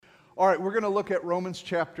All right, we're going to look at Romans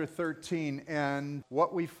chapter 13, and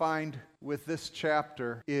what we find with this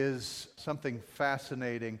chapter is something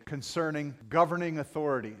fascinating concerning governing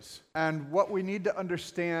authorities. And what we need to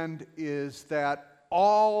understand is that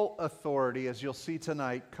all authority, as you'll see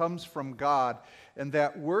tonight, comes from God, and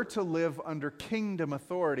that we're to live under kingdom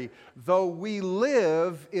authority. Though we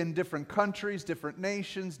live in different countries, different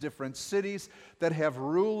nations, different cities that have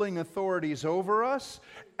ruling authorities over us,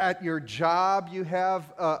 at your job you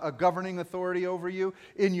have a governing authority over you.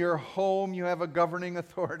 In your home you have a governing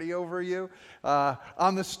authority over you.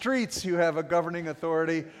 On the streets you have a governing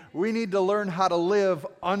authority. We need to learn how to live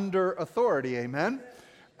under authority, amen?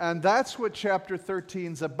 And that's what chapter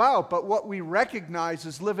 13 is about. But what we recognize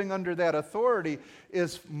as living under that authority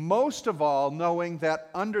is most of all knowing that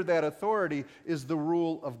under that authority is the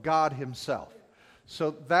rule of God Himself.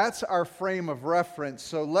 So that's our frame of reference.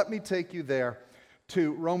 So let me take you there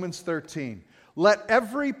to Romans 13. Let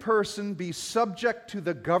every person be subject to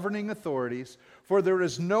the governing authorities, for there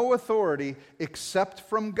is no authority except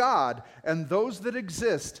from God, and those that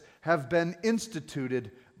exist have been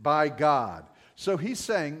instituted by God. So he's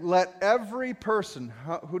saying, let every person,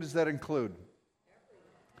 who does that include?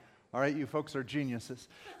 All right, you folks are geniuses.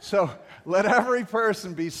 So let every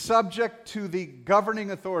person be subject to the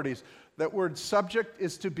governing authorities. That word subject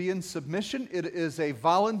is to be in submission. It is a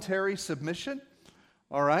voluntary submission.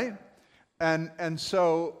 All right? And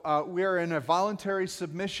so we're in a voluntary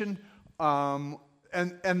submission, and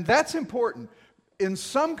that's important. In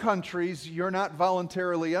some countries, you're not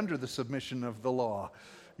voluntarily under the submission of the law.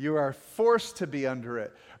 You are forced to be under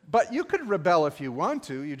it. But you could rebel if you want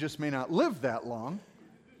to. You just may not live that long.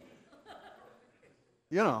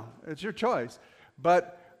 You know, it's your choice.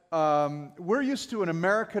 But we're used to an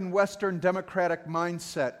American Western democratic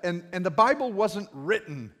mindset. And the Bible wasn't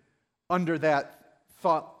written under that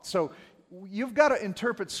thought. So you've got to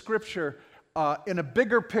interpret Scripture in a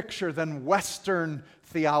bigger picture than Western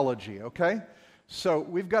theology, okay? So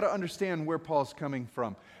we've got to understand where Paul's coming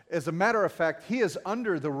from. As a matter of fact, he is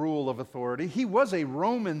under the rule of authority. He was a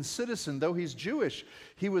Roman citizen, though he's Jewish.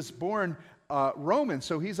 He was born Roman,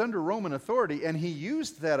 so he's under Roman authority, and he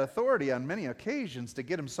used that authority on many occasions to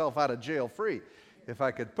get himself out of jail free, if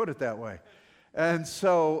I could put it that way. And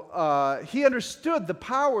so he understood the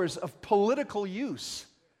powers of political use.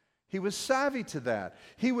 He was savvy to that.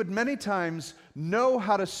 He would many times know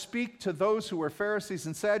how to speak to those who were Pharisees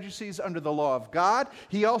and Sadducees under the law of God.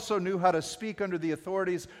 He also knew how to speak under the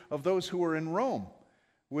authorities of those who were in Rome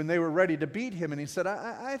when they were ready to beat him. And he said,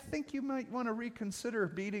 I think you might want to reconsider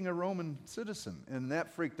beating a Roman citizen. And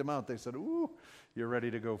that freaked them out. They said, ooh, you're ready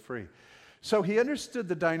to go free. So he understood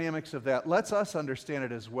the dynamics of that. Let's us understand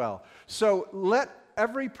it as well. So let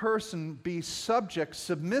every person be subject,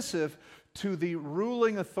 submissive to the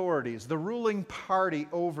ruling authorities, the ruling party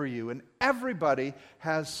over you, and everybody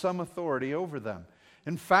has some authority over them.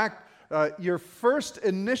 In fact, your first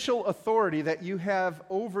initial authority that you have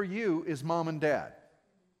over you is mom and dad,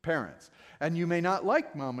 parents. And you may not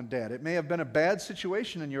like mom and dad. It may have been a bad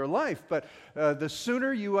situation in your life, but the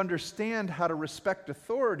sooner you understand how to respect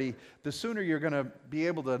authority, the sooner you're going to be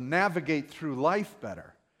able to navigate through life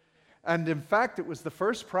better. And in fact, it was the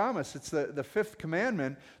first promise. It's the fifth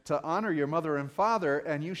commandment to honor your mother and father,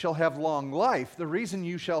 and you shall have long life. The reason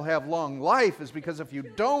you shall have long life is because if you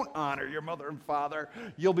don't honor your mother and father,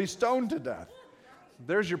 you'll be stoned to death.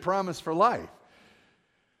 There's your promise for life.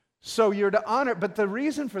 So you're to honor, but the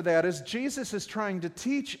reason for that is Jesus is trying to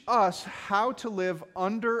teach us how to live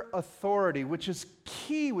under authority, which is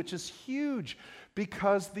key, which is huge,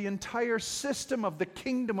 because the entire system of the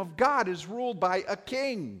kingdom of God is ruled by a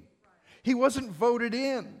king. He wasn't voted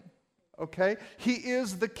in, okay? He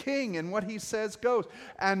is the king, and what he says goes.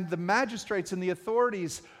 And the magistrates and the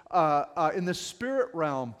authorities in the spirit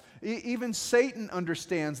realm, even Satan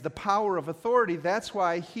understands the power of authority. That's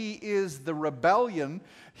why he is the rebellion.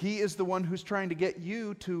 He is the one who's trying to get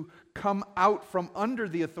you to come out from under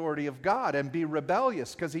the authority of God and be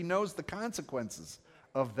rebellious, because he knows the consequences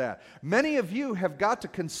of that. Many of you have got to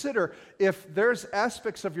consider if there's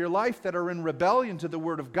aspects of your life that are in rebellion to the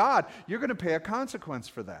Word of God, you're going to pay a consequence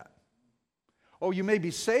for that. Oh, you may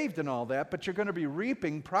be saved and all that, but you're going to be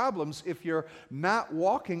reaping problems if you're not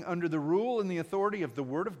walking under the rule and the authority of the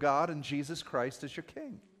Word of God and Jesus Christ as your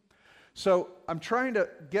King. So I'm trying to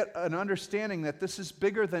get an understanding that this is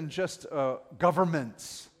bigger than just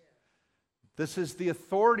governments. This is the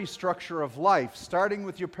authority structure of life, starting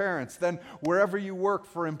with your parents, then wherever you work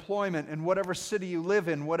for employment, in whatever city you live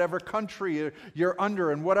in, whatever country you're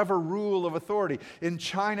under, and whatever rule of authority. In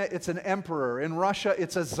China, it's an emperor. In Russia,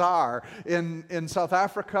 it's a czar. In South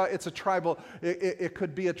Africa, it's a tribal, it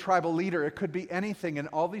could be a tribal leader. It could be anything in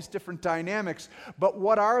all these different dynamics. But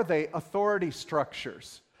what are they? Authority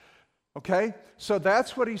structures. Okay? So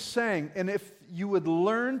that's what he's saying. And if you would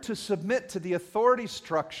learn to submit to the authority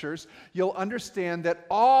structures, you'll understand that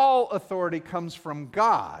all authority comes from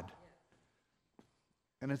God.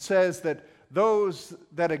 And it says that those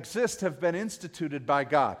that exist have been instituted by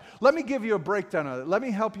God. Let me give you a breakdown of it. Let me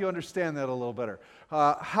help you understand that a little better.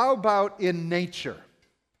 How about in nature?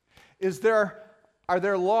 Are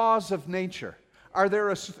there laws of nature? Are there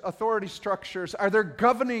authority structures? Are there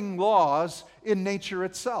governing laws in nature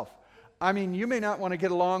itself? I mean, you may not want to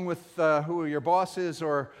get along with who your boss is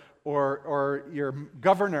or your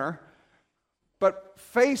governor, but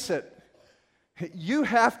face it, you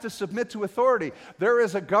have to submit to authority. There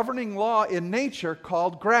is a governing law in nature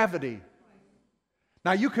called gravity.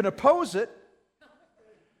 Now, you can oppose it,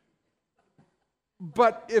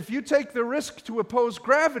 but if you take the risk to oppose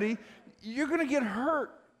gravity, you're going to get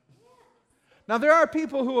hurt. Now, there are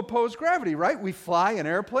people who oppose gravity, right? We fly in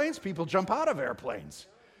airplanes, people jump out of airplanes.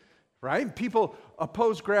 Right? People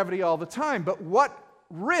oppose gravity all the time, but what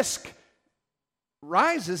risk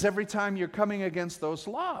rises every time you're coming against those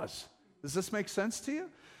laws? Does this make sense to you?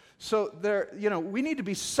 So we need to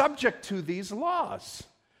be subject to these laws.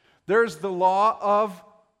 There's the law of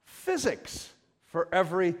physics. For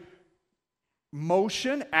every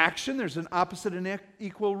motion, action, there's an opposite and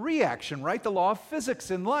equal reaction, right? The law of physics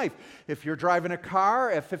in life. If you're driving a car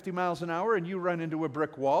at 50 miles an hour and you run into a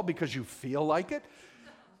brick wall because you feel like it,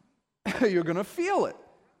 you're going to feel it,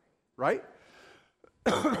 right?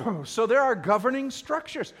 So there are governing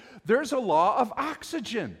structures. There's a law of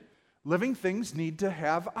oxygen. Living things need to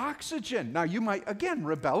have oxygen. Now, you might, again,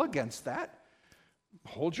 rebel against that.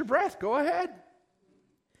 Hold your breath. Go ahead.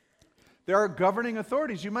 There are governing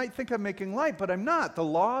authorities. You might think I'm making light, but I'm not. The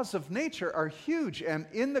laws of nature are huge, and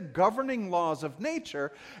in the governing laws of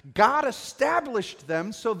nature, God established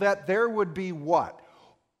them so that there would be what?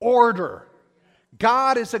 Order.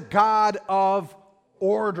 God is a God of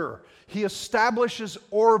order. He establishes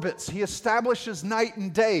orbits. He establishes night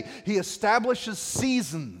and day. He establishes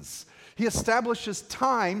seasons. He establishes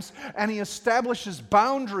times, and he establishes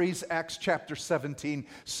boundaries. Acts chapter 17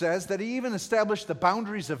 says that he even established the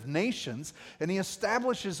boundaries of nations, and he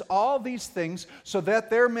establishes all these things so that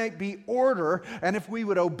there may be order, and if we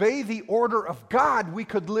would obey the order of God, we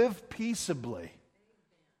could live peaceably.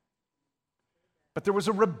 But there was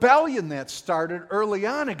a rebellion that started early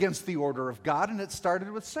on against the order of God, and it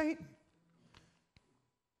started with Satan.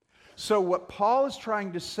 So what Paul is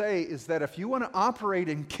trying to say is that if you want to operate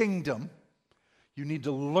in kingdom, you need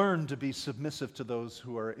to learn to be submissive to those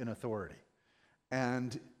who are in authority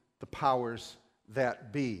and the powers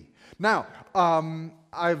that be. Now,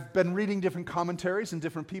 I've been reading different commentaries and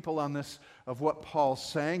different people on this of what Paul's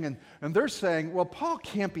saying, and they're saying, well, Paul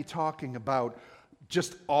can't be talking about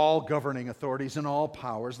just all governing authorities and all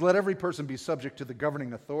powers. Let every person be subject to the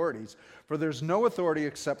governing authorities, for there's no authority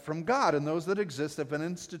except from God, and those that exist have been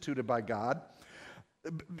instituted by God.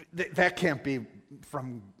 That can't be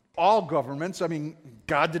from all governments. I mean,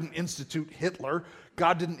 God didn't institute Hitler.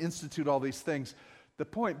 God didn't institute all these things. The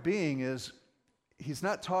point being is, he's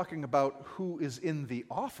not talking about who is in the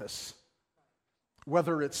office,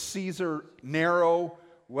 whether it's Caesar, Nero,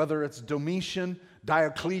 whether it's Domitian,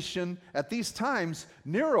 Diocletian. At these times,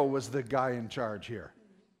 Nero was the guy in charge here.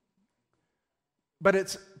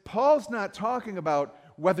 But Paul's not talking about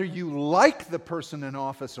whether you like the person in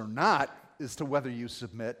office or not as to whether you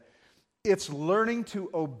submit. It's learning to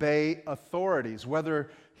obey authorities, whether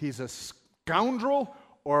he's a scoundrel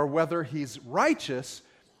or whether he's righteous.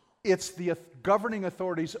 It's the governing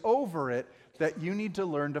authorities over it that you need to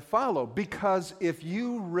learn to follow, because if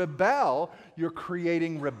you rebel, you're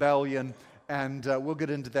creating rebellion, and we'll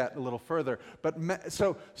get into that a little further. But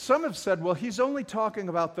so some have said, well, he's only talking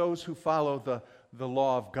about those who follow the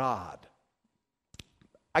law of God.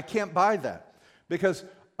 I can't buy that, because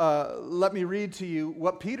let me read to you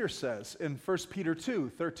what Peter says in 1 Peter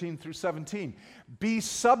 2, 13 through 17. Be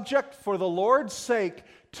subject for the Lord's sake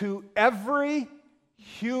to every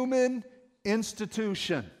human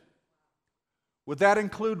institution. Would that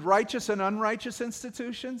include righteous and unrighteous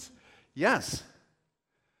institutions? Yes.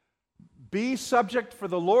 Be subject for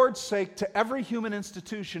the Lord's sake to every human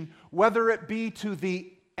institution, whether it be to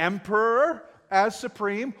the emperor as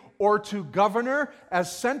supreme or to governor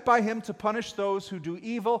as sent by him to punish those who do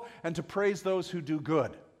evil and to praise those who do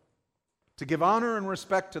good. to give honor and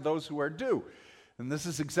respect to those who are due. And this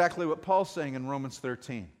is exactly what Paul's saying in Romans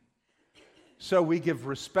 13. So we give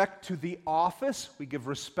respect to the office, we give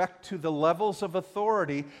respect to the levels of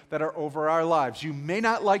authority that are over our lives. You may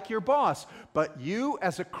not like your boss, but you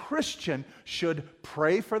as a Christian should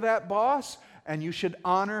pray for that boss, and you should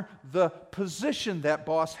honor the position that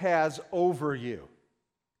boss has over you.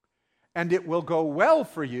 And it will go well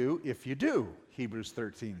for you if you do, Hebrews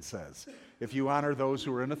 13 says, if you honor those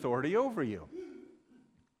who are in authority over you.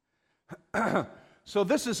 So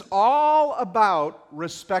this is all about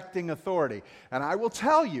respecting authority. And I will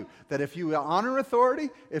tell you that if you honor authority,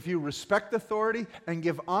 if you respect authority and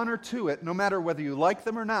give honor to it, no matter whether you like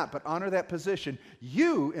them or not, but honor that position,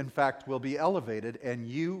 you, in fact, will be elevated and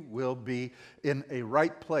you will be in a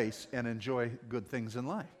right place and enjoy good things in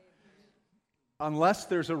life. Unless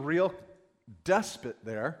there's a real despot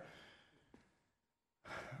there.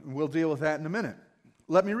 We'll deal with that in a minute.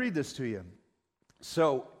 Let me read this to you.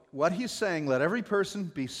 So, what he's saying, let every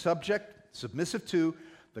person be submissive to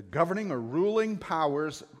the governing or ruling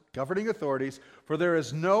powers, governing authorities, for there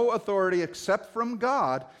is no authority except from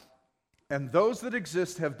God, and those that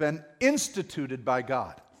exist have been instituted by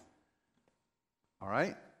God. All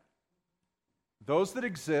right? Those that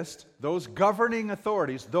exist, those governing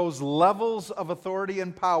authorities, those levels of authority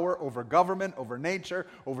and power over government, over nature,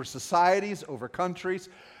 over societies, over countries,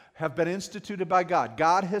 have been instituted by God.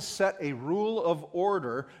 God has set a rule of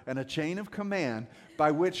order and a chain of command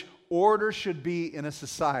by which order should be in a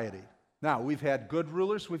society. Now, we've had good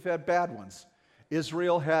rulers, we've had bad ones.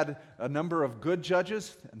 Israel had a number of good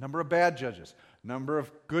judges, a number of bad judges, a number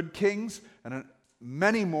of good kings, and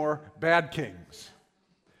many more bad kings.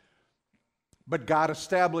 But God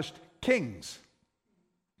established kings.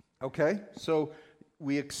 Okay? So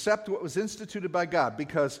we accept what was instituted by God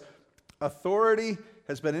because authority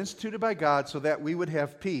has been instituted by God so that we would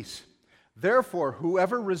have peace. Therefore,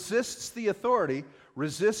 whoever resists the authority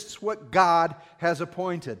resists what God has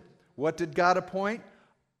appointed. What did God appoint?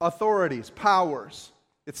 Authorities, powers.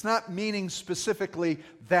 It's not meaning specifically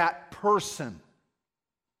that person.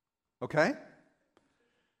 Okay?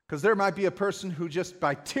 Because there might be a person who just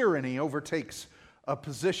by tyranny overtakes a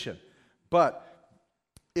position. But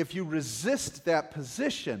if you resist that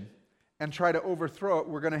position and try to overthrow it,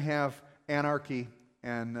 we're going to have anarchy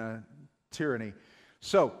and tyranny.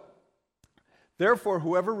 So, therefore,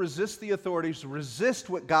 whoever resists the authorities resist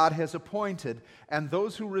what God has appointed, and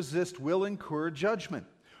those who resist will incur judgment.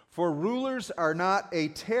 For rulers are not a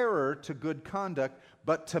terror to good conduct,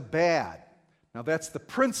 but to bad. Now that's the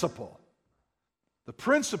principle. The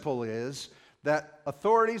principle is that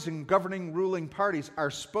authorities and governing ruling parties are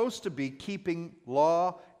supposed to be keeping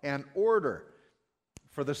law and order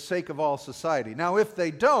for the sake of all society. Now, if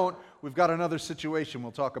they don't, we've got another situation.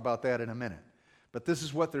 We'll talk about that in a minute. But this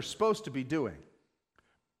is what they're supposed to be doing.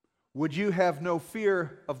 Would you have no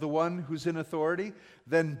fear of the one who's in authority?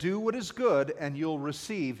 Then do what is good, and you'll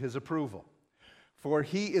receive his approval. For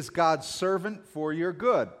he is God's servant for your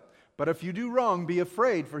good. But if you do wrong, be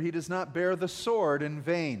afraid, for he does not bear the sword in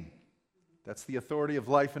vain. That's the authority of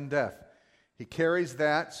life and death. He carries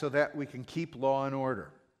that so that we can keep law and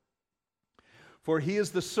order. For he is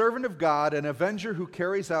the servant of God, an avenger who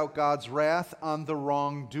carries out God's wrath on the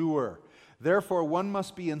wrongdoer. Therefore, one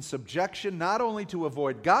must be in subjection not only to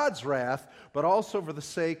avoid God's wrath, but also for the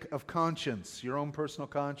sake of conscience, your own personal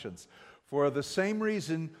conscience. For the same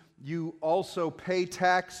reason, you also pay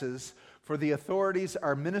taxes, for the authorities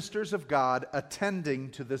are ministers of God, attending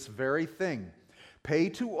to this very thing. Pay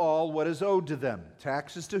to all what is owed to them.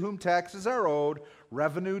 Taxes to whom taxes are owed,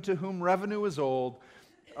 revenue to whom revenue is owed,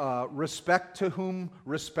 respect to whom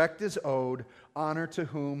respect is owed, honor to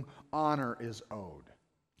whom honor is owed.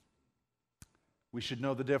 We should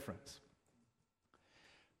know the difference.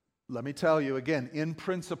 Let me tell you again, in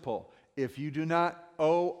principle, if you do not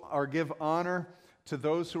owe or give honor to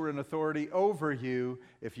those who are in authority over you,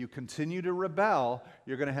 if you continue to rebel,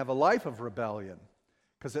 you're going to have a life of rebellion.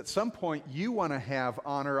 Because at some point, you want to have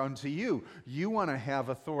honor unto you. You want to have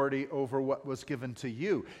authority over what was given to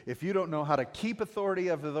you. If you don't know how to keep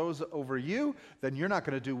authority over those over you, then you're not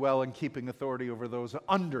going to do well in keeping authority over those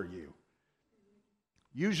under you.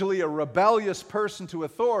 Usually a rebellious person to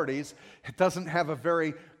authorities doesn't have a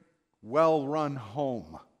very well-run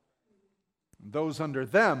home. Those under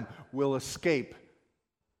them will escape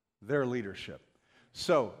their leadership.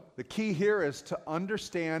 So, the key here is to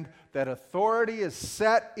understand that authority is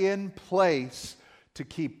set in place to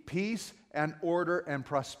keep peace and order and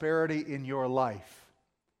prosperity in your life.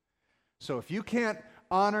 So if you can't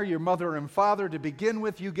honor your mother and father to begin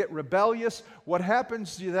with. You get rebellious. What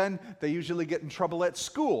happens to you then? They usually get in trouble at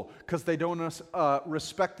school because they don't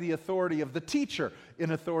respect the authority of the teacher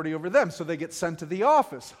in authority over them. So they get sent to the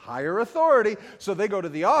office, higher authority. So they go to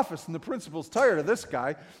the office, and the principal's tired of this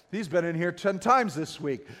guy. He's been in here 10 times this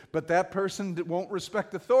week. But that person won't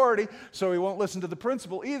respect authority, so he won't listen to the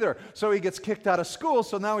principal either. So he gets kicked out of school,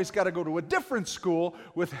 so now he's got to go to a different school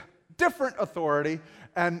with different authority,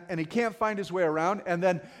 and he can't find his way around, and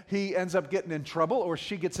then he ends up getting in trouble, or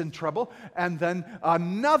she gets in trouble, and then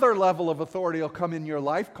another level of authority will come in your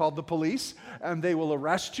life called the police, and they will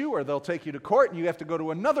arrest you, or they'll take you to court, and you have to go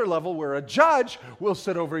to another level where a judge will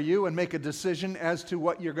sit over you and make a decision as to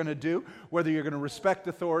what you're going to do, whether you're going to respect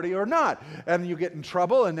authority or not. And you get in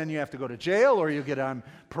trouble, and then you have to go to jail, or you get on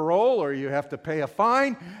parole, or you have to pay a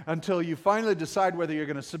fine until you finally decide whether you're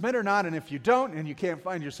going to submit or not. And if you don't, and you can't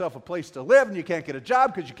find yourself a place to live, and you can't get a job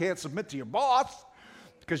because you can't submit to your boss,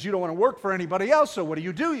 because you don't want to work for anybody else, so what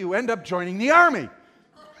do? You end up joining the army,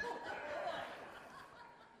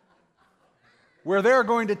 where they're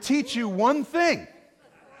going to teach you one thing.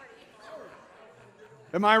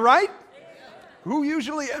 Am I right? Who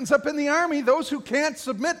usually ends up in the army? Those who can't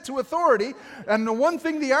submit to authority. And the one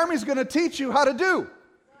thing the army is going to teach you how to do: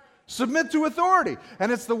 submit to authority.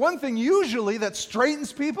 And it's the one thing usually that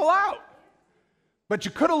straightens people out. But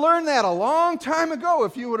you could have learned that a long time ago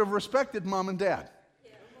if you would have respected mom and dad.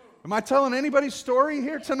 Am I telling anybody's story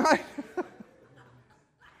here tonight?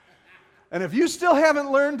 And if you still haven't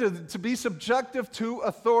learned to be subjective to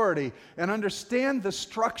authority and understand the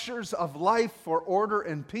structures of life for order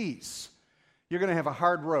and peace, you're going to have a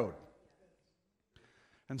hard road.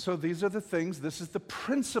 And so these are the things, this is the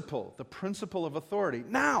principle of authority.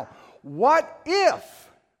 Now, what if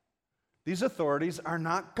these authorities are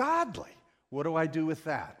not godly? What do I do with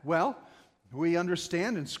that? Well, we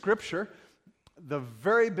understand in Scripture the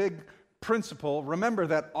very big principle. Remember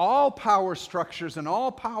that all power structures and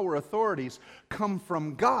all power authorities come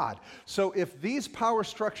from God. So if these power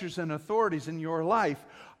structures and authorities in your life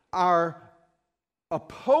are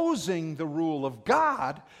opposing the rule of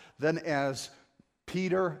God, then as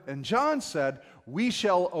Peter and John said, we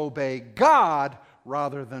shall obey God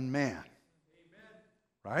rather than man. Amen.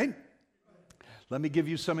 Right? Let me give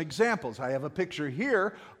you some examples. I have a picture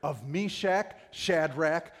here of Meshach,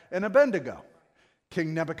 Shadrach, and Abednego.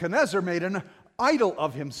 King Nebuchadnezzar made an idol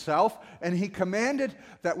of himself, and he commanded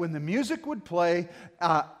that when the music would play,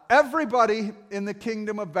 everybody in the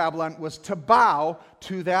kingdom of Babylon was to bow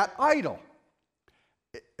to that idol.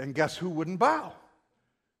 And guess who wouldn't bow?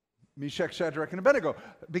 Meshach, Shadrach, and Abednego.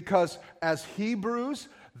 Because as Hebrews,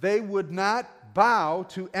 they would not bow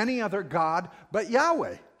to any other god but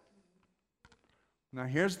Yahweh. Now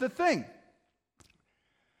here's the thing.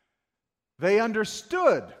 They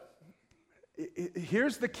understood.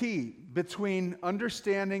 Here's the key between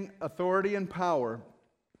understanding authority and power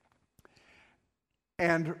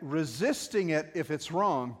and resisting it if it's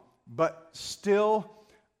wrong, but still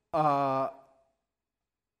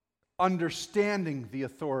understanding the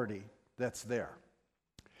authority that's there.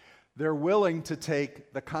 They're willing to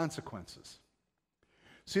take the consequences.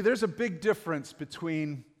 See, there's a big difference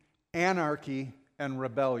between anarchy and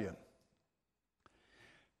rebellion.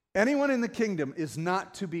 Anyone in the kingdom is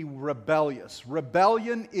not to be rebellious.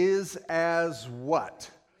 Rebellion is as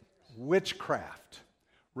what? Witchcraft.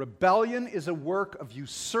 Rebellion is a work of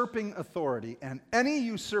usurping authority, and any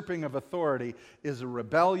usurping of authority is a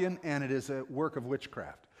rebellion, and it is a work of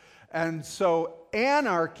witchcraft. And so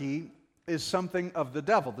anarchy is something of the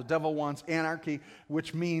devil. The devil wants anarchy,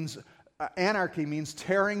 which means anarchy means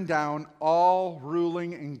tearing down all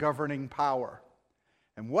ruling and governing power.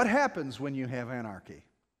 And what happens when you have anarchy?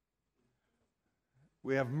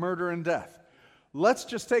 We have murder and death. Let's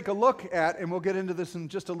just take a look at, and we'll get into this in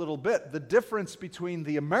just a little bit, the difference between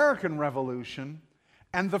the American Revolution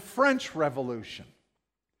and the French Revolution.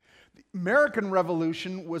 The American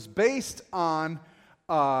Revolution was based on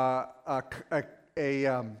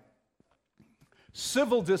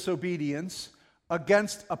civil disobedience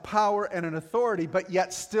against a power and an authority, but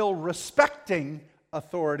yet still respecting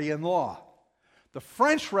authority and law. The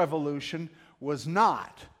French Revolution was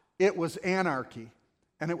not. It was anarchy.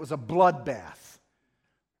 And it was a bloodbath.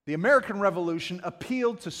 The American Revolution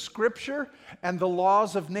appealed to Scripture and the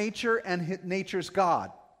laws of nature and nature's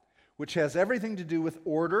God, which has everything to do with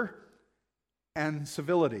order and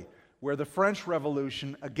civility, where the French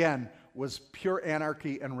Revolution, again, was pure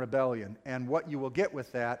anarchy and rebellion. And what you will get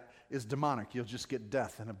with that is demonic. You'll just get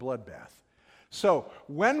death and a bloodbath. So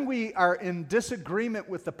when we are in disagreement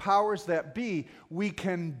with the powers that be, we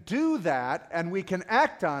can do that and we can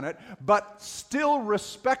act on it, but still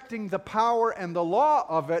respecting the power and the law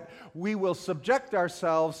of it, we will subject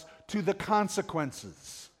ourselves to the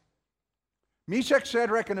consequences. Meshach,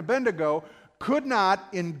 Shadrach, and Abednego could not,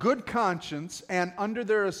 in good conscience and under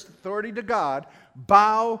their authority to God,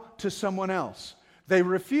 bow to someone else. They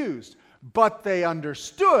refused, but they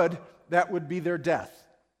understood that would be their death.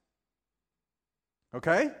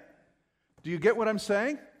 Okay? Do you get what I'm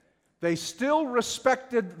saying? They still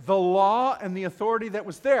respected the law and the authority that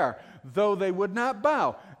was there, though they would not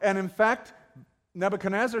bow. And in fact,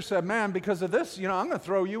 Nebuchadnezzar said, man, because of this, I'm going to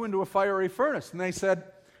throw you into a fiery furnace. And they said,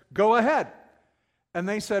 go ahead. And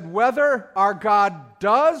they said, whether our God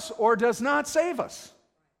does or does not save us.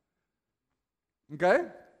 Okay?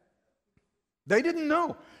 They didn't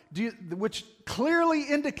know, which clearly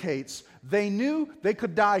indicates they knew they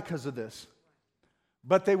could die because of this.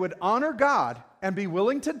 But they would honor God and be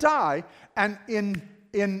willing to die, and in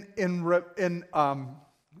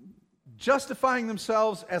justifying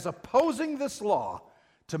themselves as opposing this law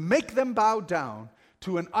to make them bow down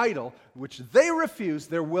to an idol which they refuse,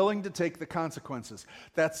 they're willing to take the consequences.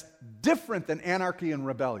 That's different than anarchy and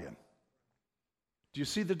rebellion. Do you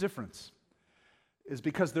see the difference? Is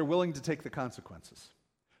because they're willing to take the consequences.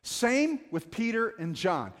 Same with Peter and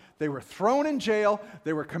John. They were thrown in jail.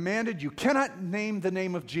 They were commanded, you cannot name the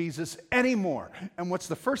name of Jesus anymore. And what's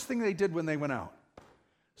the first thing they did when they went out?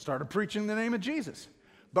 Started preaching the name of Jesus.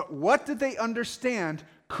 But what did they understand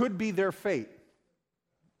could be their fate?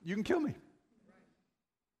 You can kill me.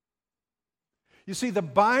 You see, the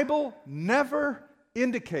Bible never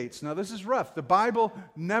indicates, now this is rough, the Bible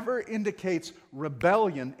never indicates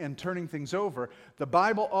rebellion and turning things over. The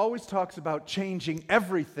Bible always talks about changing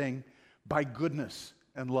everything by goodness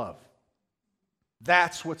and love.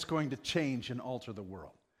 That's what's going to change and alter the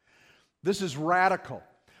world. This is radical.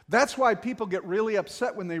 That's why people get really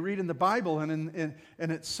upset when they read in the Bible and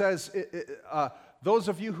it says, those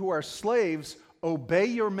of you who are slaves, obey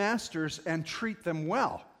your masters and treat them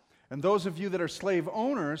well. And those of you that are slave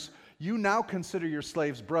owners, you now consider your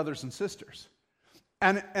slaves brothers and sisters.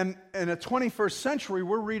 And in the 21st century,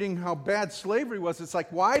 we're reading how bad slavery was. It's like,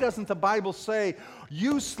 why doesn't the Bible say,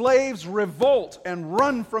 you slaves revolt and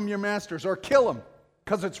run from your masters or kill them?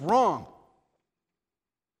 Because it's wrong.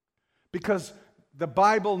 Because the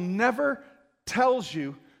Bible never tells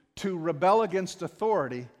you to rebel against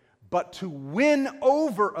authority, but to win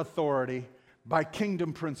over authority by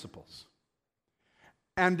kingdom principles.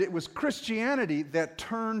 And it was Christianity that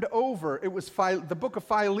turned over. It was the book of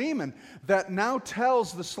Philemon that now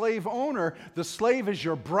tells the slave owner, the slave is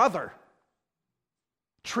your brother.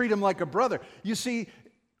 Treat him like a brother. You see,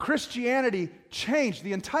 Christianity changed.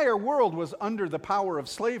 The entire world was under the power of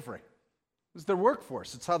slavery. It was their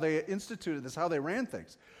workforce. It's how they instituted this, how they ran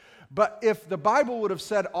things. But if the Bible would have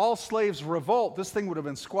said all slaves revolt, this thing would have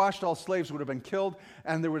been squashed, all slaves would have been killed,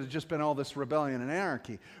 and there would have just been all this rebellion and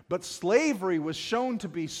anarchy. But slavery was shown to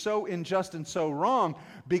be so unjust and so wrong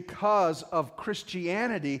because of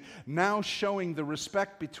Christianity now showing the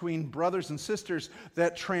respect between brothers and sisters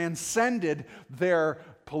that transcended their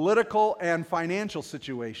political and financial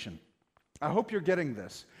situation. I hope you're getting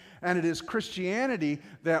this. And it is Christianity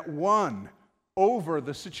that won over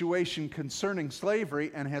the situation concerning slavery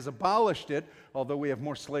and has abolished it, although we have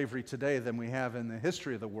more slavery today than we have in the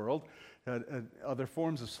history of the world, other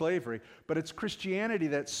forms of slavery. But it's Christianity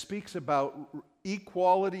that speaks about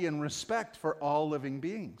equality and respect for all living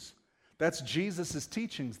beings. That's Jesus'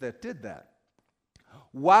 teachings that did that,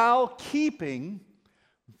 while keeping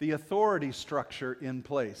the authority structure in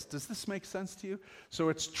place. Does this make sense to you? So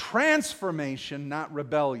it's transformation, not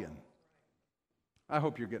rebellion. I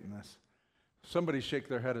hope you're getting this. Somebody shake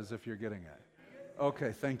their head as if you're getting it.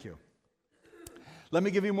 Okay, thank you. Let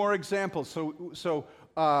me give you more examples. So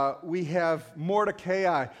we have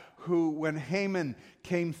Mordecai, who, when Haman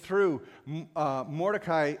came through,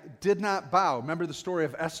 Mordecai did not bow. Remember the story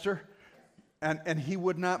of Esther? And he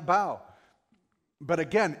would not bow. But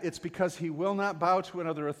again, it's because he will not bow to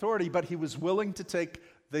another authority, but he was willing to take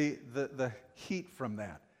the heat from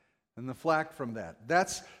that and the flack from that.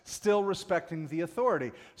 That's still respecting the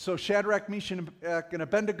authority. So Shadrach, Meshach, and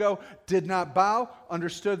Abednego did not bow,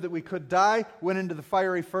 understood that we could die, went into the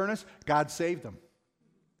fiery furnace. God saved them.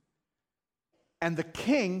 And the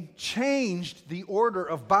king changed the order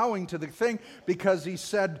of bowing to the thing because he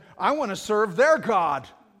said, I want to serve their God.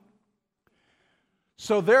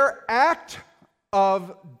 So their act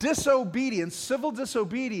of disobedience, civil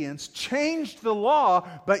disobedience, changed the law,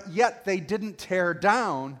 but yet they didn't tear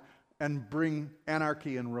down and bring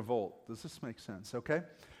anarchy and revolt. Does this make sense? Okay?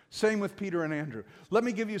 Same with Peter and Andrew. Let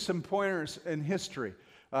me give you some pointers in history.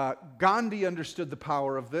 Gandhi understood the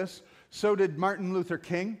power of this. So did Martin Luther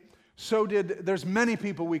King. There's many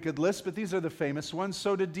people we could list, but these are the famous ones.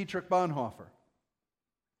 So did Dietrich Bonhoeffer.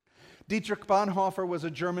 Dietrich Bonhoeffer was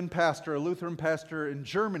a German pastor, a Lutheran pastor in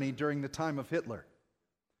Germany during the time of Hitler.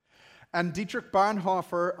 And Dietrich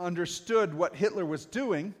Bonhoeffer understood what Hitler was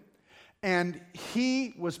doing, and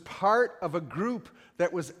he was part of a group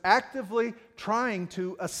that was actively trying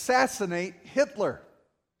to assassinate Hitler.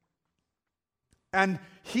 And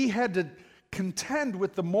he had to contend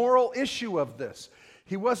with the moral issue of this.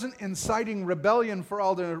 He wasn't inciting rebellion for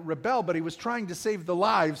all to rebel, but he was trying to save the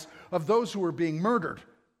lives of those who were being murdered.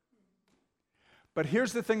 But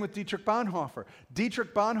here's the thing with Dietrich Bonhoeffer.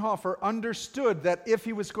 Dietrich Bonhoeffer understood that if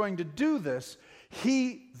he was going to do this,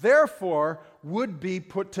 he therefore would be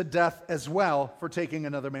put to death as well for taking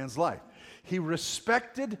another man's life. He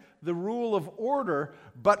respected the rule of order,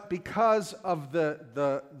 but because of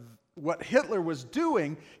what Hitler was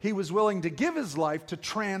doing, he was willing to give his life to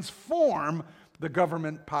transform the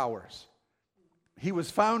government powers. He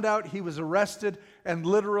was found out, he was arrested, and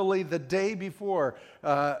literally the day before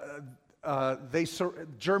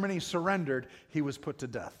Germany surrendered, he was put to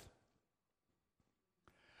death.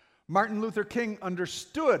 Martin Luther King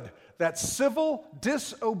understood that civil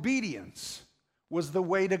disobedience was the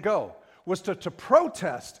way to go, was to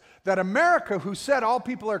protest that America, who said all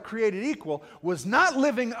people are created equal, was not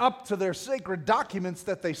living up to their sacred documents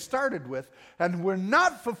that they started with, and were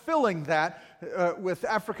not fulfilling that with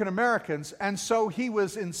African Americans. And so he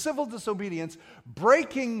was in civil disobedience,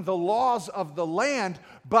 breaking the laws of the land,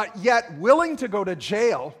 but yet willing to go to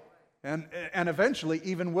jail, and eventually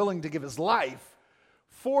even willing to give his life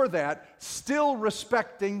for that, still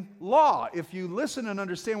respecting law. If you listen and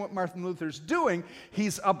understand what Martin Luther's doing,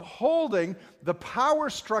 he's upholding the power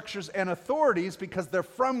structures and authorities because they're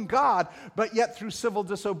from God, but yet through civil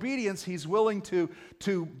disobedience, he's willing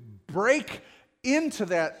to break into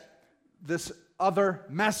this other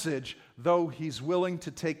message, though he's willing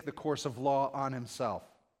to take the course of law on himself.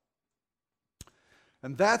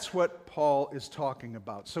 And that's what Paul is talking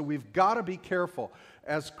about. So we've got to be careful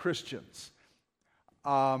as Christians.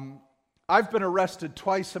 I've been arrested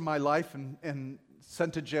twice in my life and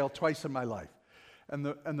sent to jail twice in my life. And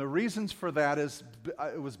the reasons for that is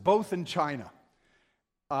it was both in China.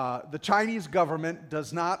 The Chinese government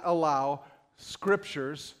does not allow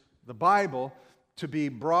scriptures, the Bible, to be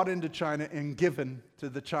brought into China and given to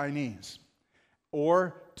the Chinese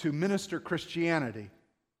or to minister Christianity.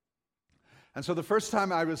 And so the first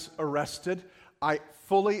time I was arrested, I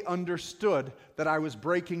fully understood that I was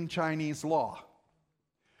breaking Chinese law.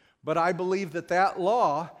 But I believe that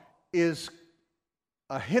law is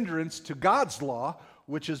a hindrance to God's law,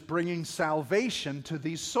 which is bringing salvation to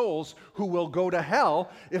these souls who will go to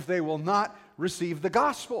hell if they will not receive the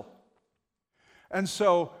gospel. And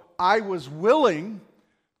so I was willing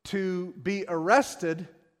to be arrested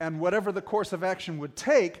and whatever the course of action would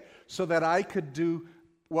take so that I could do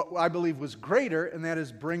what I believe was greater, and that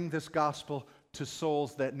is bring this gospel to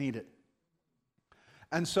souls that need it.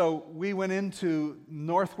 And so we went into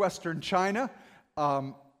northwestern China.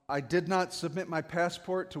 I did not submit my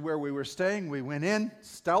passport to where we were staying. We went in,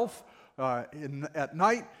 stealth, at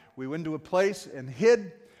night. We went to a place and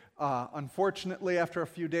hid. Unfortunately, after a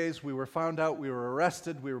few days, we were found out. We were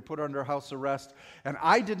arrested. We were put under house arrest. And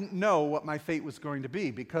I didn't know what my fate was going to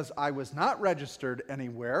be because I was not registered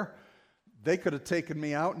anywhere. They could have taken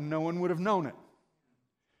me out and no one would have known it.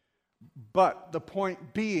 But the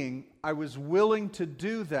point being, I was willing to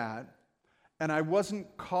do that, and I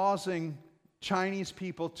wasn't causing Chinese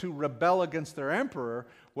people to rebel against their emperor.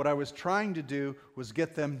 What I was trying to do was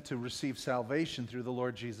get them to receive salvation through the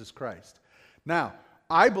Lord Jesus Christ. Now,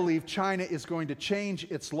 I believe China is going to change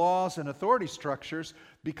its laws and authority structures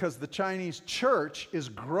because the Chinese church is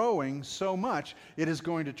growing so much, it is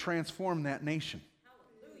going to transform that nation.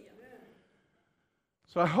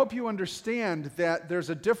 So I hope you understand that there's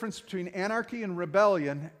a difference between anarchy and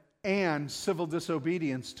rebellion and civil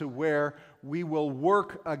disobedience to where we will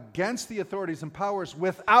work against the authorities and powers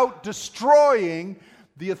without destroying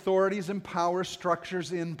the authorities and power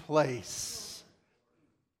structures in place.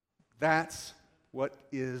 That's what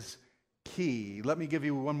is key. Let me give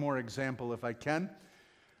you one more example if I can.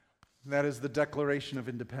 That is the Declaration of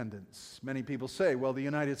Independence. Many people say, well, the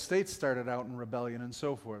United States started out in rebellion and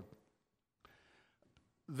so forth.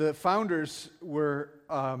 The founders were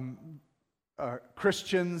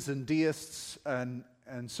Christians and deists and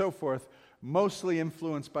so forth, mostly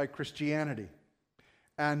influenced by Christianity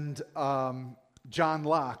and John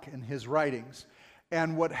Locke and his writings.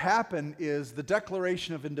 And what happened is the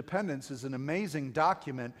Declaration of Independence is an amazing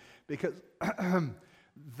document because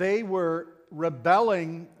they were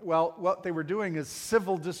rebelling. Well, what they were doing is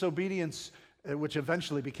civil disobedience, which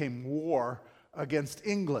eventually became war against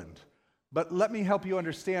England. But let me help you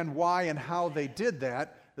understand why and how they did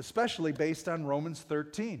that, especially based on Romans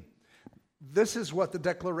 13. This is what the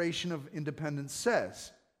Declaration of Independence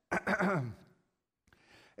says.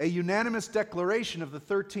 A unanimous declaration of the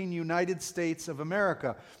 13 United States of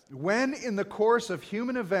America. When in the course of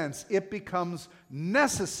human events it becomes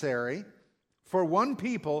necessary for one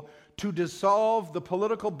people to dissolve the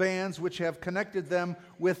political bands which have connected them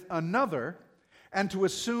with another, and to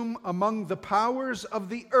assume among the powers of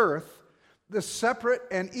the earth the separate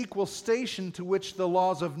and equal station to which the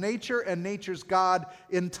laws of nature and nature's God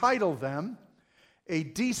entitle them, a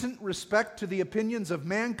decent respect to the opinions of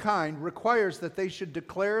mankind requires that they should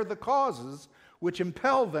declare the causes which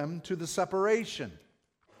impel them to the separation.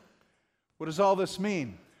 What does all this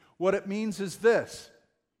mean? What it means is this.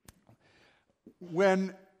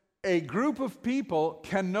 When a group of people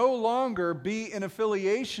can no longer be in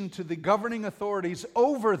affiliation to the governing authorities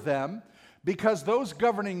over them because those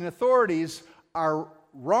governing authorities are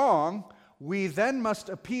wrong, we then must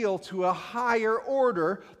appeal to a higher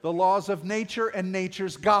order, the laws of nature and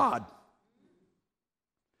nature's God.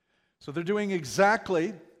 So they're doing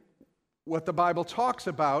exactly what the Bible talks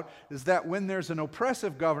about, is that when there's an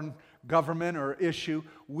oppressive government or issue,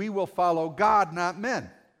 we will follow God, not men.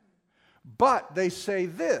 But they say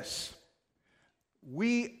this: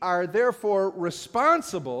 we are therefore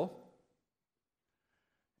responsible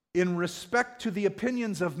in respect to the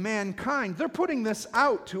opinions of mankind. They're putting this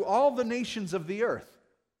out to all the nations of the earth.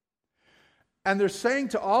 And they're saying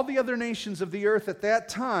to all the other nations of the earth at that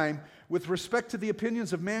time, with respect to the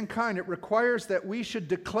opinions of mankind, it requires that we should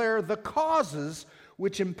declare the causes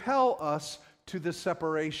which impel us to this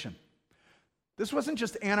separation. This wasn't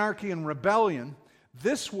just anarchy and rebellion.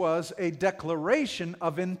 This was a declaration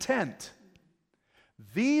of intent.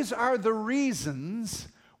 These are the reasons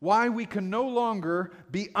why we can no longer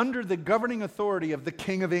be under the governing authority of the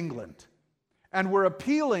King of England. And we're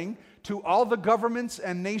appealing to all the governments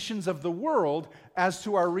and nations of the world as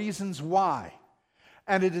to our reasons why.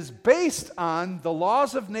 And it is based on the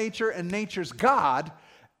laws of nature and nature's God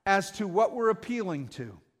as to what we're appealing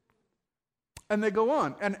to. And they go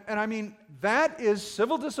on. And I mean, that is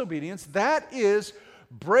civil disobedience. That is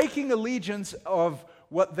breaking allegiance of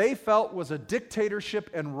what they felt was a dictatorship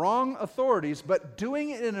and wrong authorities, but doing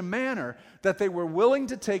it in a manner that they were willing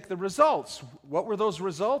to take the results. What were those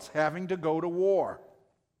results? Having to go to war.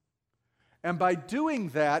 And by doing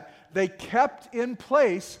that, they kept in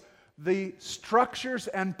place the structures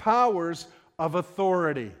and powers of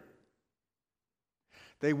authority.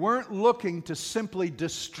 They weren't looking to simply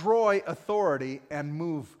destroy authority and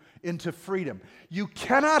move into freedom. You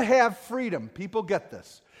cannot have freedom. People get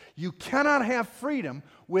this. You cannot have freedom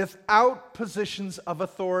without positions of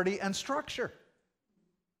authority and structure.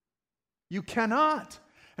 You cannot.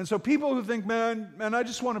 And so people who think, man, I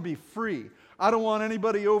just want to be free. I don't want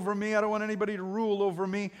anybody over me. I don't want anybody to rule over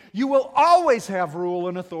me. You will always have rule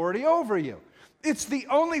and authority over you. It's the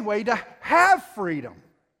only way to have freedom,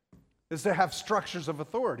 is to have structures of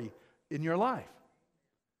authority in your life.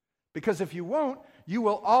 Because if you won't, you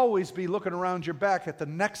will always be looking around your back at the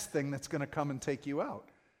next thing that's going to come and take you out.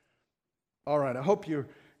 All right, I hope you're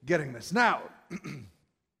getting this. Now,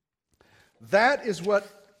 that is what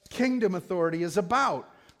kingdom authority is about.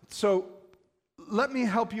 So let me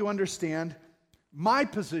help you understand my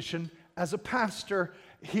position as a pastor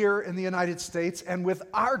here in the United States and with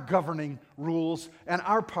our governing rules and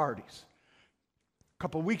our parties. A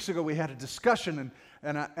couple of weeks ago, we had a discussion,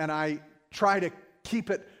 and I try to keep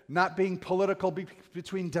it not being political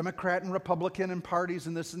between Democrat and Republican and parties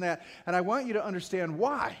and this and that. And I want you to understand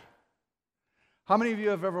why. How many of you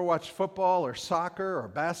have ever watched football or soccer or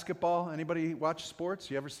basketball? Anybody watch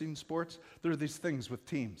sports? You ever seen sports? There are these things with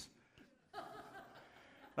teams.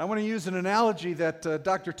 I want to use an analogy that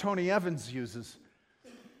Dr. Tony Evans uses.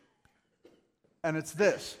 And it's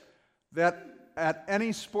this, that at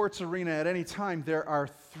any sports arena at any time, there are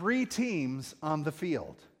 3 teams on the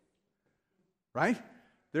field. Right?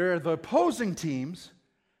 There are the opposing teams,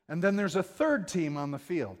 and then there's a third team on the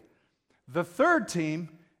field. The third team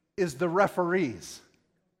is the referees.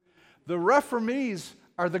 The referees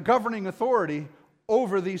are the governing authority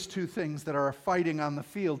over these 2 things that are fighting on the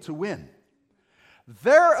field to win.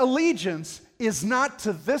 Their allegiance is not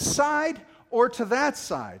to this side or to that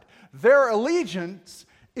side. Their allegiance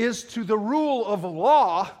is to the rule of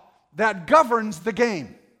law that governs the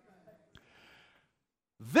game.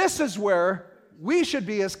 This is where we should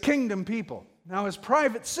be as kingdom people. Now, as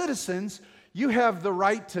private citizens, you have the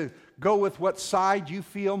right to go with what side you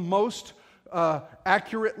feel most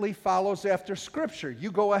accurately follows after Scripture.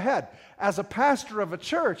 You go ahead. As a pastor of a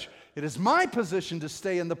church, it is my position to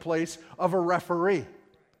stay in the place of a referee.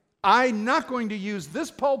 I'm not going to use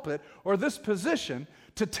this pulpit or this position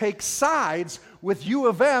to take sides with U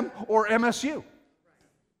of M or MSU.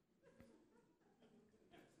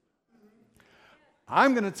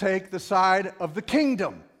 I'm going to take the side of the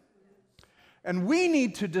kingdom. And we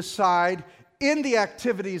need to decide in the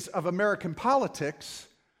activities of American politics,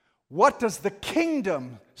 what does the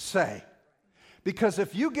kingdom say? Because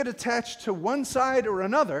if you get attached to one side or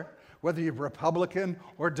another, whether you're Republican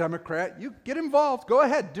or Democrat, you get involved. Go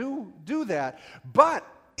ahead, do that. But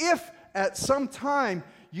if at some time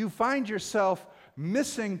you find yourself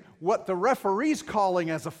missing what the referee's calling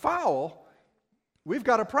as a foul, we've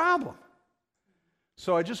got a problem.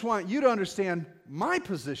 So I just want you to understand my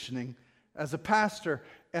positioning as a pastor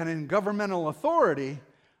and in governmental authority.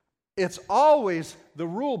 It's always the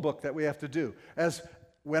rule book that we have to do. As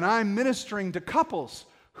when I'm ministering to couples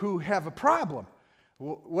who have a problem,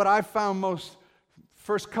 what I've found most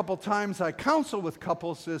first couple times I counsel with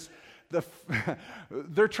couples is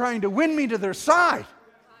they're trying to win me to their side.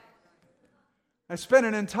 I spent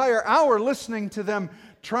an entire hour listening to them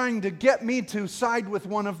trying to get me to side with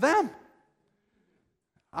one of them.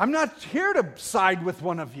 I'm not here to side with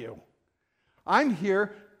one of you. I'm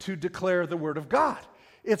here to declare the Word of God.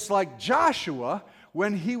 It's like Joshua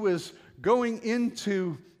when he was going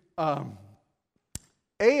into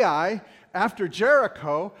Ai after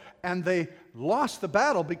Jericho, and they lost the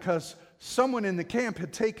battle because someone in the camp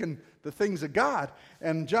had taken the things of God,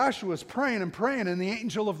 and Joshua's praying and praying, and the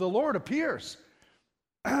angel of the Lord appears.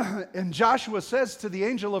 And Joshua says to the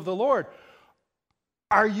angel of the Lord,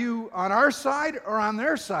 "Are you on our side or on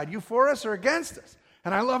their side? You for us or against us?"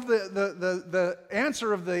 And I love the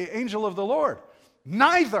answer of the angel of the Lord.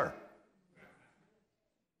 Neither.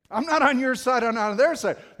 I'm not on your side, I'm not on their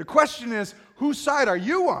side. The question is, whose side are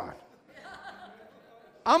you on?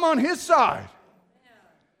 I'm on his side.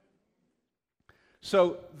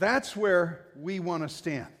 So that's where we want to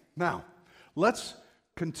stand. Now, let's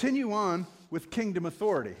continue on with kingdom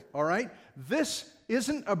authority, all right? This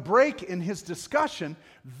isn't a break in his discussion.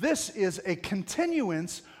 This is a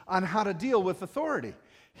continuance on how to deal with authority.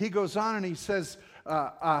 He goes on and he says,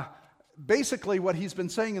 basically what he's been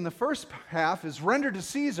saying in the first half is render to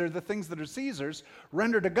Caesar the things that are Caesar's,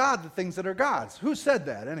 render to God the things that are God's. Who said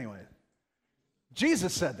that anyway?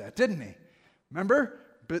 Jesus said that, didn't he? Remember?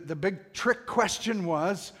 But the big trick question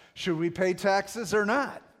was, should we pay taxes or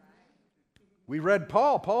not? We read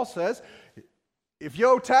Paul. Paul says, if you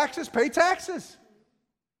owe taxes, pay taxes.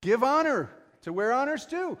 Give honor to where honor's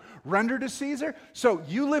due. Render to Caesar. So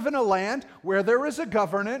you live in a land where there is a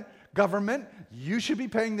government. You should be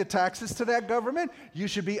paying the taxes to that government. You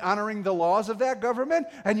should be honoring the laws of that government.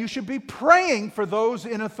 And you should be praying for those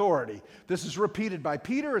in authority. This is repeated by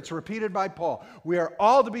Peter. It's repeated by Paul. We are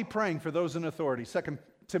all to be praying for those in authority. 2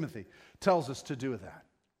 Timothy tells us to do that.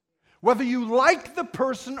 Whether you like the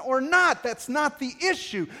person or not, that's not the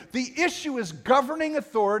issue. The issue is governing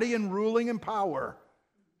authority and ruling in power.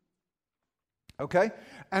 Okay?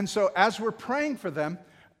 And so as we're praying for them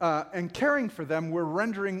and caring for them, we're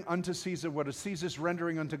rendering unto Caesar what is Caesar's,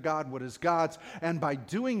 rendering unto God what is God's. And by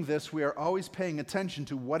doing this, we are always paying attention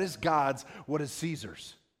to what is God's, what is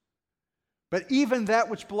Caesar's. But even that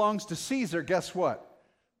which belongs to Caesar, guess what?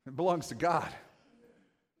 It belongs to God.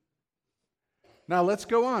 Now let's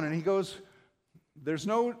go on. And he goes, there's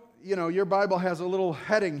no, your Bible has a little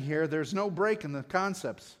heading here. There's no break in the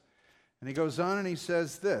concepts. And he goes on and he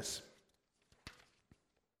says this.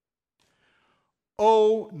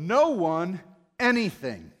 Owe no one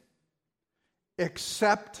anything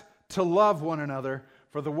except to love one another,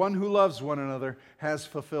 for the one who loves one another has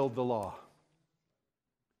fulfilled the law.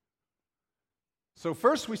 So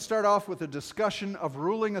first we start off with a discussion of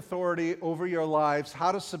ruling authority over your lives,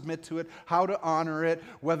 how to submit to it, how to honor it,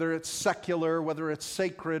 whether it's secular, whether it's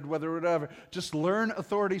sacred, whether whatever. Just learn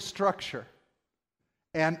authority structure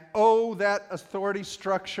and owe that authority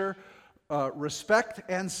structure respect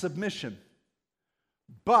and submission.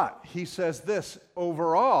 But he says this,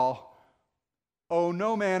 overall, owe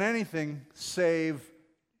no man anything save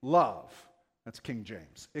love. That's King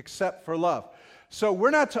James, except for love. So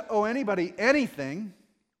we're not to owe anybody anything.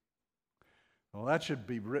 Well, that should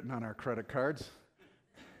be written on our credit cards.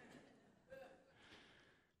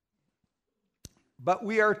 But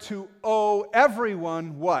we are to owe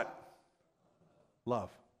everyone what?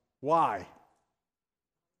 Love. Why?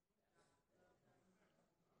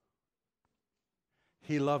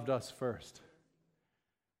 He loved us first.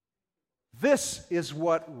 This is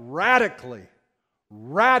what radically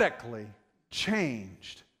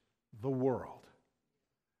changed the world.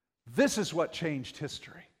 This is what changed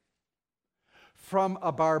history. From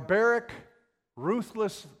a barbaric,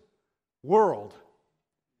 ruthless world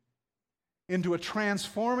into a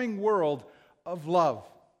transforming world of love.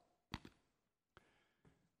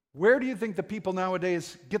 Where do you think the people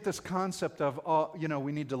nowadays get this concept of,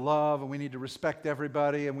 we need to love and we need to respect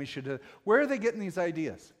everybody and we should... where are they getting these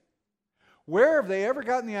ideas? Where have they ever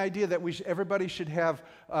gotten the idea that everybody should have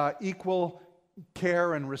equal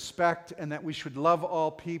care and respect and that we should love all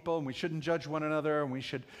people and we shouldn't judge one another and we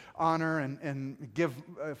should honor and give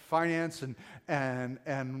finance and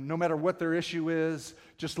no matter what their issue is,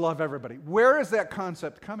 just love everybody? Where is that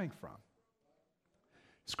concept coming from?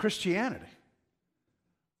 It's Christianity.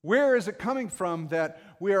 Where is it coming from that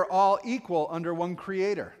we are all equal under one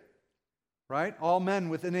Creator? Right? All men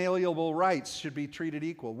with inalienable rights should be treated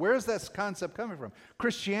equal. Where is this concept coming from?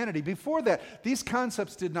 Christianity. Before that, these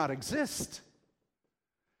concepts did not exist.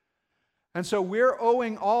 And so we're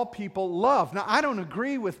owing all people love. Now, I don't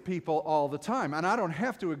agree with people all the time, and I don't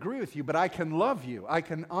have to agree with you, but I can love you. I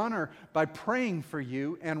can honor by praying for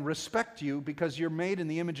you and respect you because you're made in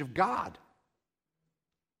the image of God.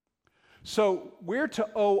 So we're to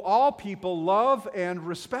owe all people love and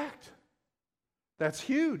respect. That's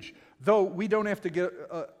huge, though we don't have to get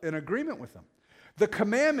an agreement with them. The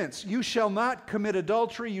commandments, you shall not commit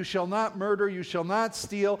adultery, you shall not murder, you shall not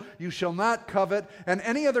steal, you shall not covet, and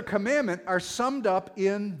any other commandment are summed up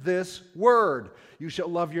in this word. You shall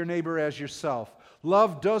love your neighbor as yourself.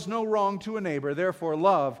 Love does no wrong to a neighbor, therefore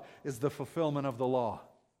love is the fulfillment of the law.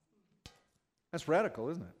 That's radical,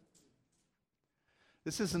 isn't it?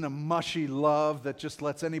 This isn't a mushy love that just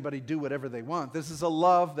lets anybody do whatever they want. This is a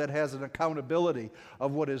love that has an accountability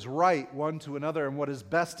of what is right one to another and what is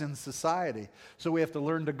best in society. So we have to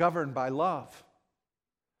learn to govern by love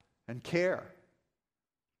and care.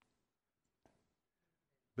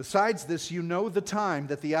 Besides this, you know the time,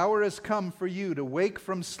 that the hour has come for you to wake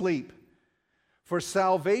from sleep. For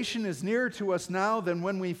salvation is nearer to us now than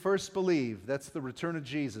when we first believed. That's the return of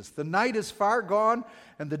Jesus. The night is far gone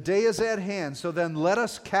and the day is at hand. So then let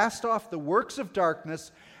us cast off the works of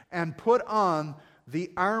darkness and put on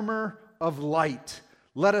the armor of light.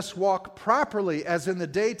 Let us walk properly as in the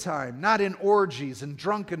daytime, not in orgies and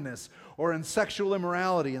drunkenness or in sexual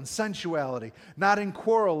immorality and sensuality, not in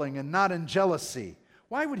quarreling and not in jealousy.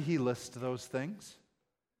 Why would he list those things?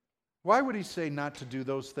 Why would he say not to do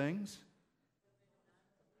those things?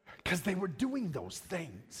 Because they were doing those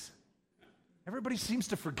things. Everybody seems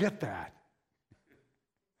to forget that.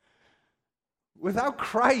 Without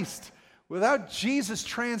Christ, without Jesus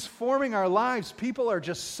transforming our lives, people are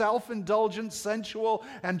just self-indulgent, sensual,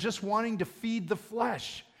 and just wanting to feed the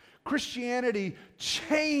flesh. Christianity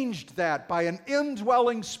changed that by an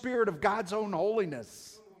indwelling spirit of God's own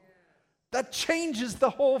holiness. That changes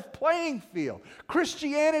the whole playing field.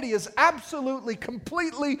 Christianity is absolutely,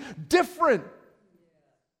 completely different.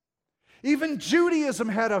 Even Judaism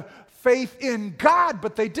had a faith in God,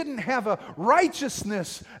 but they didn't have a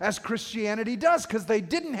righteousness as Christianity does because they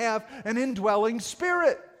didn't have an indwelling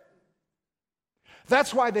spirit.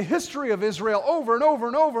 That's why the history of Israel over and over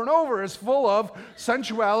and over and over is full of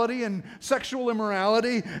sensuality and sexual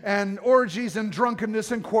immorality and orgies and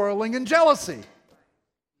drunkenness and quarreling and jealousy.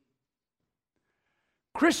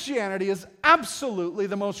 Christianity is absolutely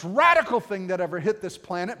the most radical thing that ever hit this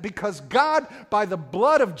planet because God, by the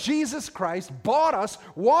blood of Jesus Christ, bought us,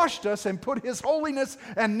 washed us, and put His holiness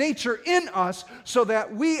and nature in us so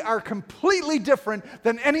that we are completely different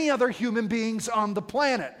than any other human beings on the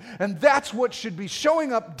planet. And that's what should be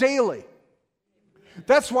showing up daily.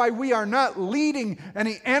 That's why we are not leading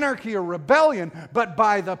any anarchy or rebellion, but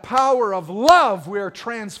by the power of love, we are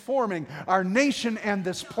transforming our nation and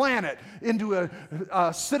this planet into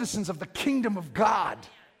citizens of the kingdom of God.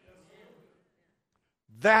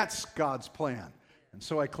 That's God's plan. And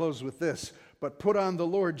so I close with this. But put on the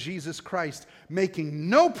Lord Jesus Christ, making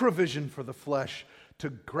no provision for the flesh to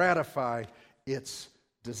gratify its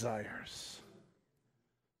desires.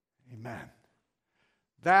 Amen.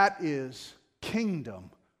 That is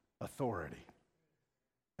kingdom authority.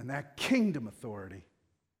 And that kingdom authority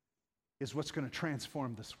is what's going to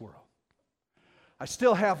transform this world. I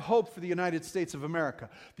still have hope for the United States of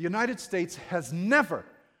America. The United States has never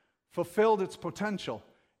fulfilled its potential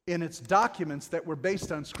in its documents that were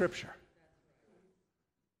based on Scripture.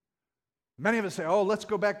 Many of us say, oh, let's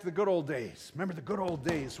go back to the good old days. Remember the good old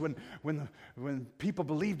days when people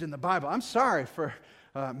believed in the Bible. I'm sorry for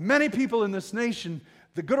many people in this nation.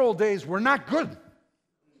 The good old days were not good.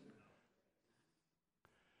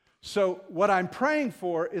 So what I'm praying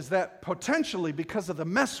for is that potentially, because of the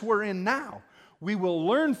mess we're in now, we will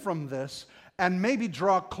learn from this and maybe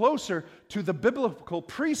draw closer to the biblical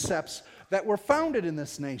precepts that were founded in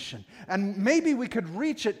this nation. And maybe we could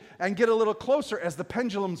reach it and get a little closer as the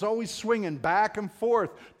pendulum's always swinging back and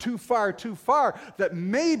forth, too far, that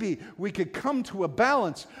maybe we could come to a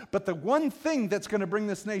balance. But the one thing that's going to bring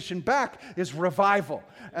this nation back is revival.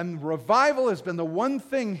 And revival has been the one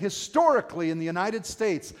thing historically in the United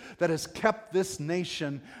States that has kept this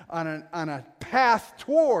nation on a path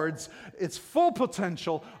towards its full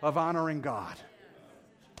potential of honoring God.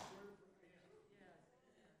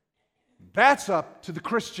 That's up to the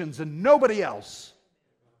Christians and nobody else.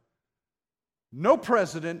 No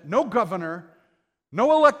president, no governor,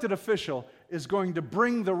 no elected official is going to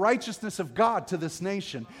bring the righteousness of God to this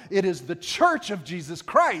nation. It is the church of Jesus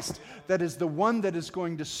Christ that is the one that is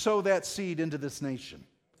going to sow that seed into this nation.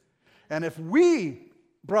 And if we,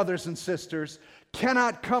 brothers and sisters,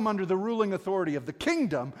 cannot come under the ruling authority of the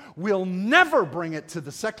kingdom, we'll never bring it to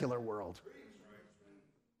the secular world.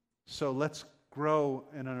 So let's grow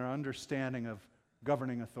in our understanding of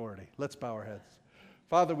governing authority. Let's bow our heads.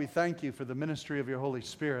 Father, we thank you for the ministry of your Holy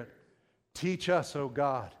Spirit. Teach us, O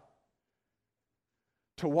God,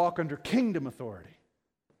 to walk under kingdom authority,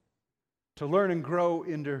 to learn and grow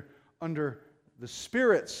under the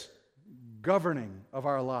Spirit's governing of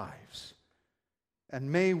our lives. And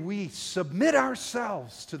may we submit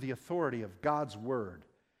ourselves to the authority of God's Word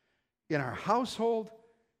in our household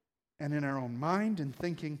and in our own mind and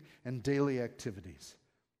thinking and daily activities.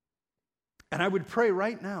 And I would pray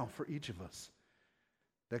right now for each of us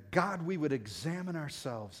that God, we would examine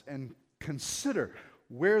ourselves and consider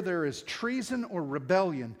where there is treason or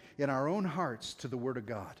rebellion in our own hearts to the Word of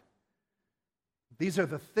God. These are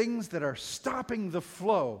the things that are stopping the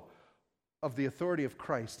flow of the authority of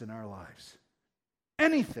Christ in our lives.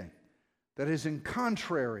 Anything that is in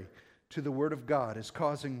contrary to the Word of God is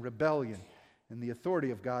causing rebellion and the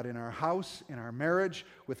authority of God in our house, in our marriage,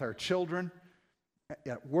 with our children,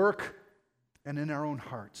 at work, and in our own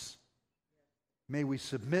hearts. May we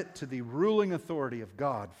submit to the ruling authority of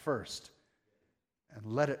God first and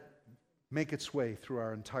let it make its way through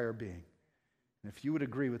our entire being. And if you would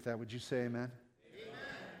agree with that, would you say amen?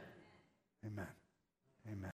 Amen. Amen. Amen.